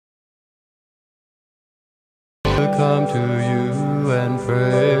come to you and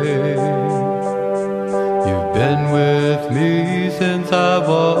pray. You've been with me since I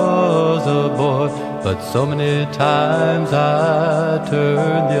was a boy, but so many times I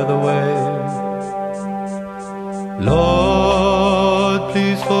turned the other way. Lord,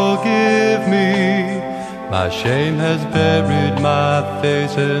 please forgive me. My shame has buried my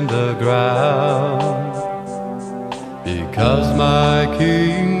face in the ground. Because my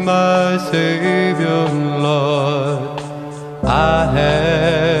King, my Savior, Lord, I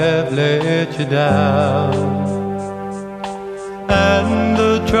have let you down. And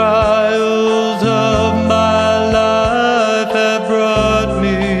the trials of my life have brought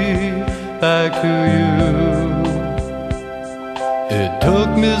me back to you. It took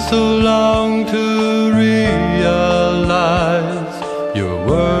me so long to realize your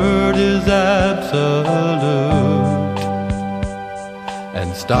word is absolute. And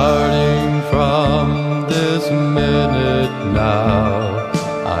starting from this minute now,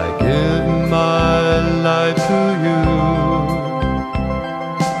 I give my life to you.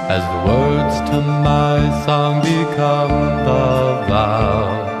 As the words to my song become the vow,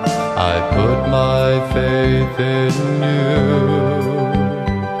 I put my faith in you.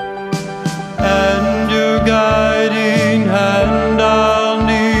 And your guiding hand I'll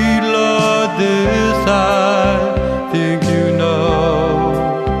need, Lord, this I think you know.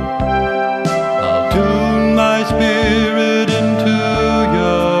 Spirit into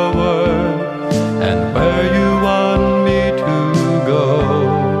your word and where you want me to go.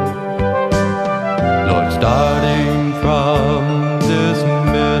 Lord, starting from this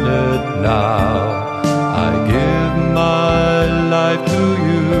minute now, I give my life to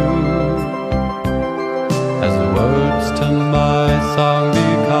you. As the words to my song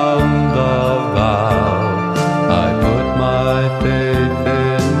become the vow, I put my faith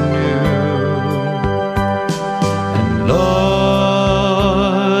in you.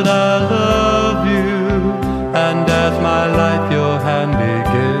 Lord, I love you, and as my life your hand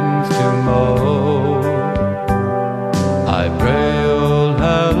begins to mold, I pray you'll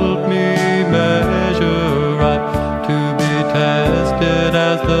help me measure up to be tested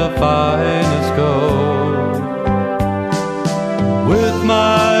as the finest gold. With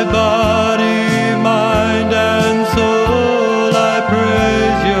my body, mind, and soul, I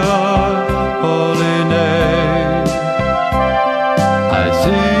praise your holy name. I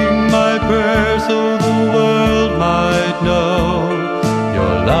sing my prayer so the world might know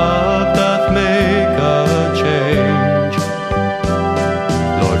your love doth make a change.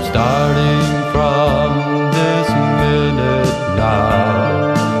 Lord, starting from this minute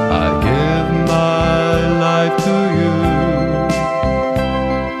now, I give my life to you.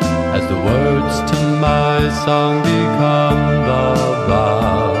 As the words to my song become the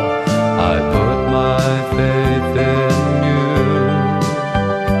vow, I put my faith in you.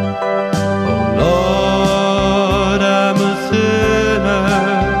 Lord, I'm a sinner,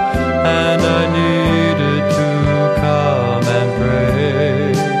 and I needed to come and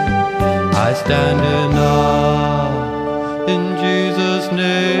pray. I stand in awe in Jesus'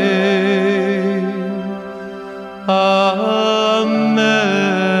 name. Amen.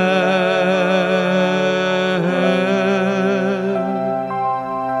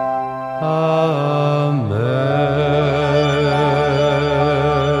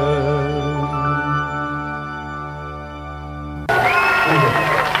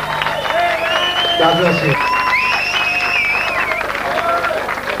 God bless you.